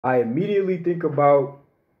I immediately think about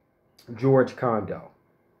George Condo.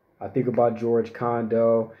 I think about George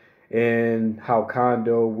Condo and how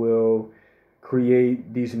Condo will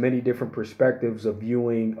create these many different perspectives of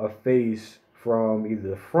viewing a face from either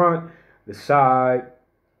the front, the side.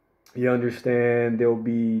 You understand there'll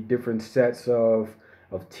be different sets of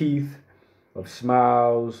teeth, of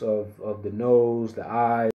smiles, of the nose, the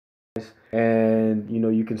eyes, and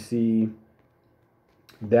you can see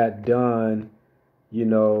that done,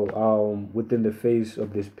 within the face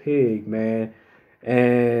of this pig, man.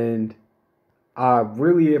 And I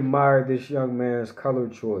really admire this young man's color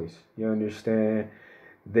choice. You understand?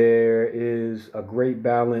 There is a great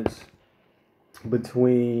balance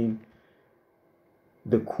between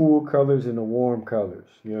the cool colors and the warm colors.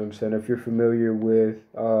 You know what I'm saying? If you're familiar with,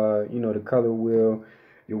 the color wheel,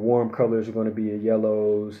 your warm colors are going to be your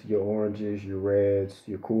yellows, your oranges, your reds.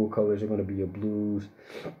 Your cool colors are going to be your blues,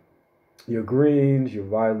 your greens, your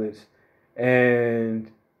violets, and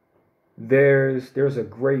there's a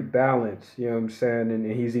great balance. You know what I'm saying?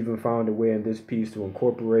 And he's even found a way in this piece to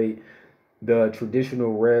incorporate the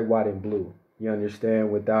traditional red, white, and blue. You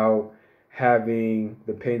understand? Without having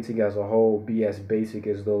the painting as a whole be as basic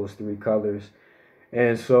as those three colors.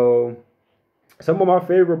 And so some of my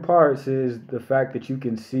favorite parts is the fact that you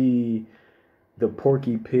can see the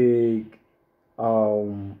Porky Pig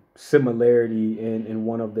similarity in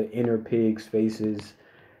one of the inner pig's faces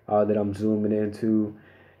that I'm zooming into.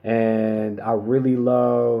 And I really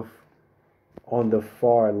love on the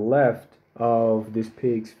far left of this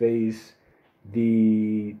pig's face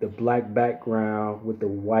the black background with the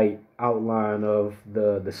white outline of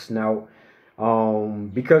the snout,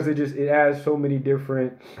 because it adds so many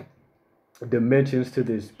different dimensions to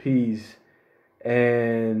this piece.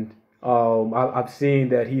 And I've seen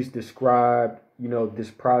that he's described this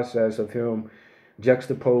process of him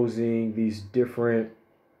juxtaposing these different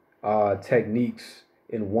techniques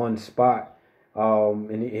in one spot.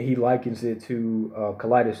 And he likens it to a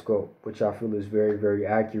kaleidoscope, which I feel is very, very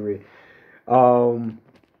accurate. Um,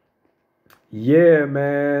 yeah,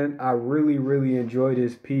 man, I really, really enjoy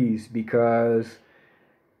this piece because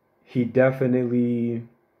he definitely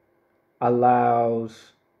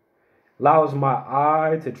allows allows my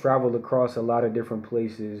eye to travel across a lot of different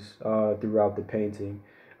places throughout the painting.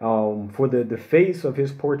 For the face of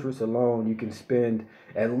his portraits alone, you can spend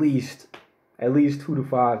at least at least 2 to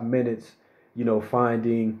 5 minutes,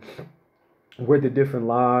 finding where the different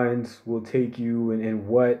lines will take you and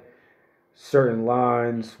what certain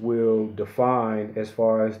lines will define as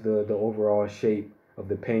far as the overall shape of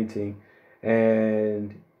the painting.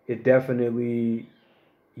 And it definitely,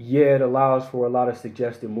 yeah, it allows for a lot of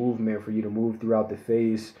suggested movement for you to move throughout the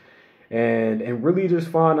face and really just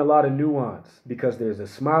find a lot of nuance because there's a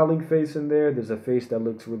smiling face in there, there's a face that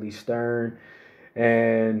looks really stern,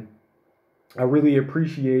 and I really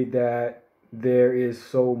appreciate that there is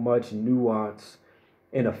so much nuance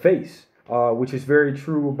in a face, which is very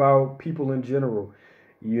true about people in general.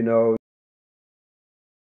 You know,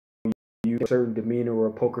 you have a certain demeanor or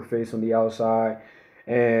a poker face on the outside,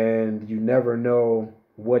 and you never know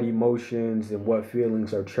what emotions and what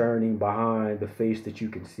feelings are churning behind the face that you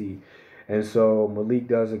can see. And so Malik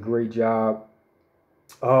does a great job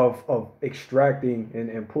of extracting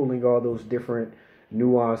and pulling all those different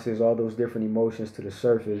nuances, all those different emotions to the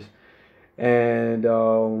surface. And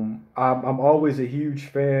I'm always a huge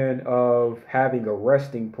fan of having a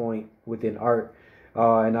resting point within art.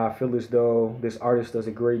 And I feel as though this artist does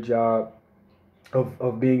a great job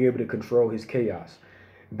of being able to control his chaos.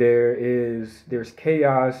 There's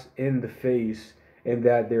chaos in the face in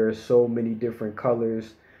that there are so many different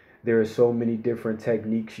colors, there are so many different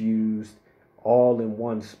techniques used all in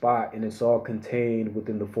one spot, and it's all contained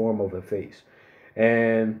within the form of a face.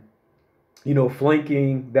 And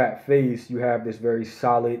flanking that face, you have this very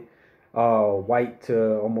solid white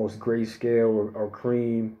to almost grayscale or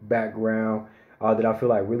cream background that I feel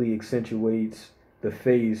like really accentuates the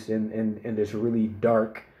face and this really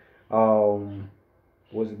dark, um,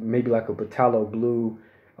 was maybe like a phthalo blue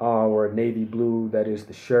or a navy blue that is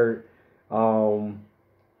the shirt. Um,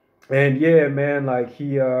 and yeah, man, like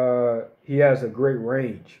he has a great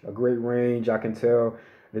range. I can tell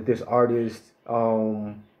that this artist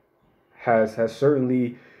has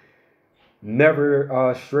certainly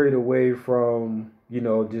never strayed away from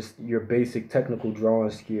just your basic technical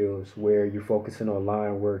drawing skills where you're focusing on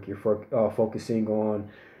line work, you're focusing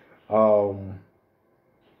um,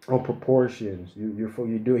 on proportions.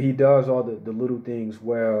 You do he does all the little things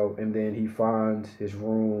well, and then he finds his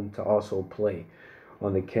room to also play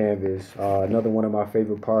on the canvas. Another one of my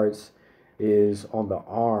favorite parts is on the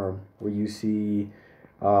arm where you see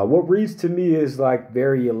What reads to me is like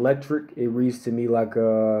very electric. It reads to me like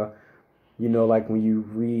like when you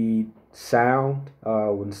read sound,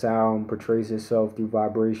 when sound portrays itself through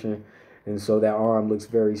vibration, and so that arm looks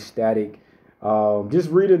very static. Just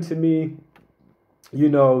reading to me,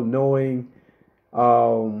 knowing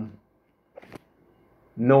um,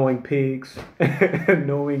 knowing pigs,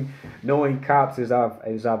 knowing cops as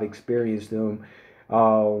I've experienced them,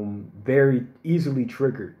 very easily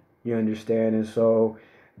triggered. You understand, and so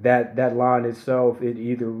that line itself, it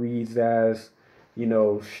either reads as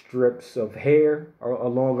strips of hair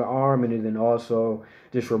along the arm, and it then also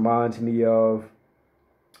just reminds me of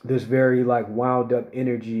this very like wound up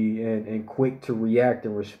energy and quick to react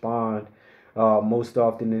and respond, most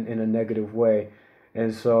often in a negative way.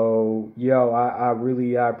 And so,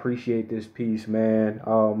 I appreciate this piece, man.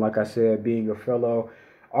 Like I said, being a fellow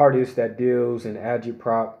artist that deals in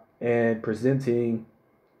agitprop and presenting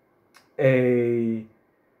a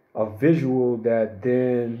visual that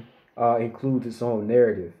then includes its own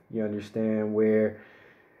narrative. You understand, where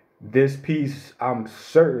this piece, I'm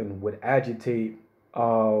certain, would agitate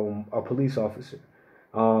a police officer.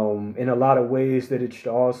 In a lot of ways, that it should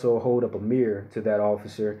also hold up a mirror to that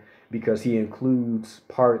officer, because he includes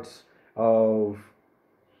parts of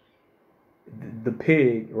the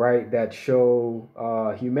pig, right, that show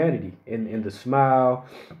humanity in the smile,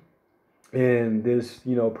 and this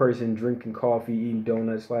person drinking coffee, eating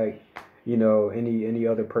donuts like any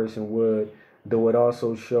other person would. Though it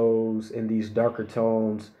also shows in these darker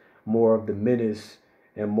tones more of the menace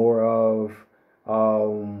and more of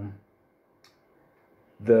um,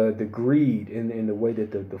 the greed in the way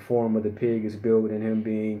that the form of the pig is built, and him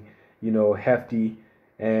being hefty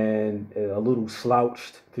and a little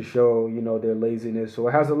slouched to show their laziness. So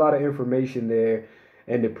it has a lot of information there,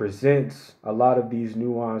 and it presents a lot of these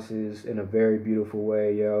nuances in a very beautiful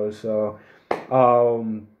way, yo. So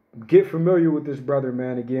get familiar with this brother,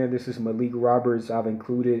 man. Again, this is Malik Roberts. I've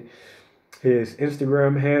included his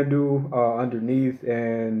Instagram handle underneath,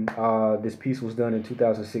 and this piece was done in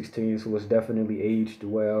 2016, so it's definitely aged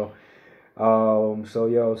well.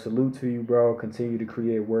 So salute to you, bro. Continue to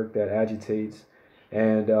create work that agitates.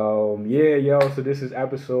 And so this is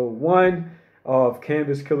episode 1 of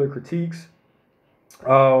CanvasKiller Critiques.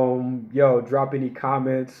 Drop any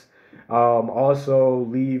comments. Also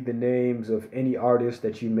leave the names of any artists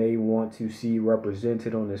that you may want to see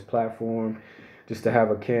represented on this platform, just to have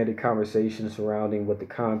a candid conversation surrounding what the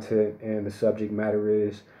content and the subject matter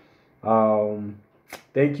is.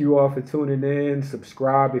 Thank you all for tuning in.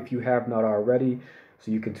 Subscribe if you have not already,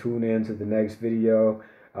 so you can tune in to the next video.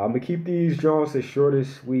 I'm going to keep these Jones as short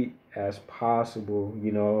as sweet as possible.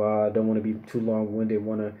 I don't want to be too long-winded.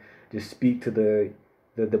 Want to just speak to the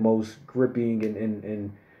most gripping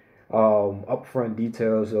and upfront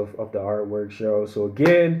details of the artwork show. So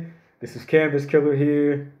again, this is CanvasKiller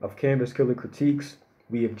here of CanvasKiller Critiques.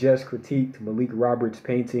 We have just critiqued Malik Roberts'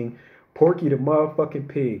 painting, Porky the Motherfucking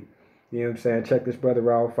Pig. You know what I'm saying? Check this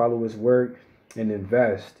brother out, follow his work, and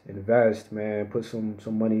invest, man. Put some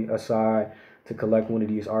money aside to collect one of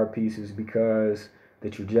these art pieces, because the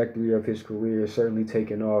trajectory of his career is certainly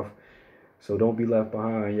taking off. So don't be left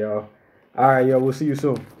behind, y'all. All right, yo, we'll see you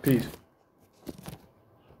soon. Peace.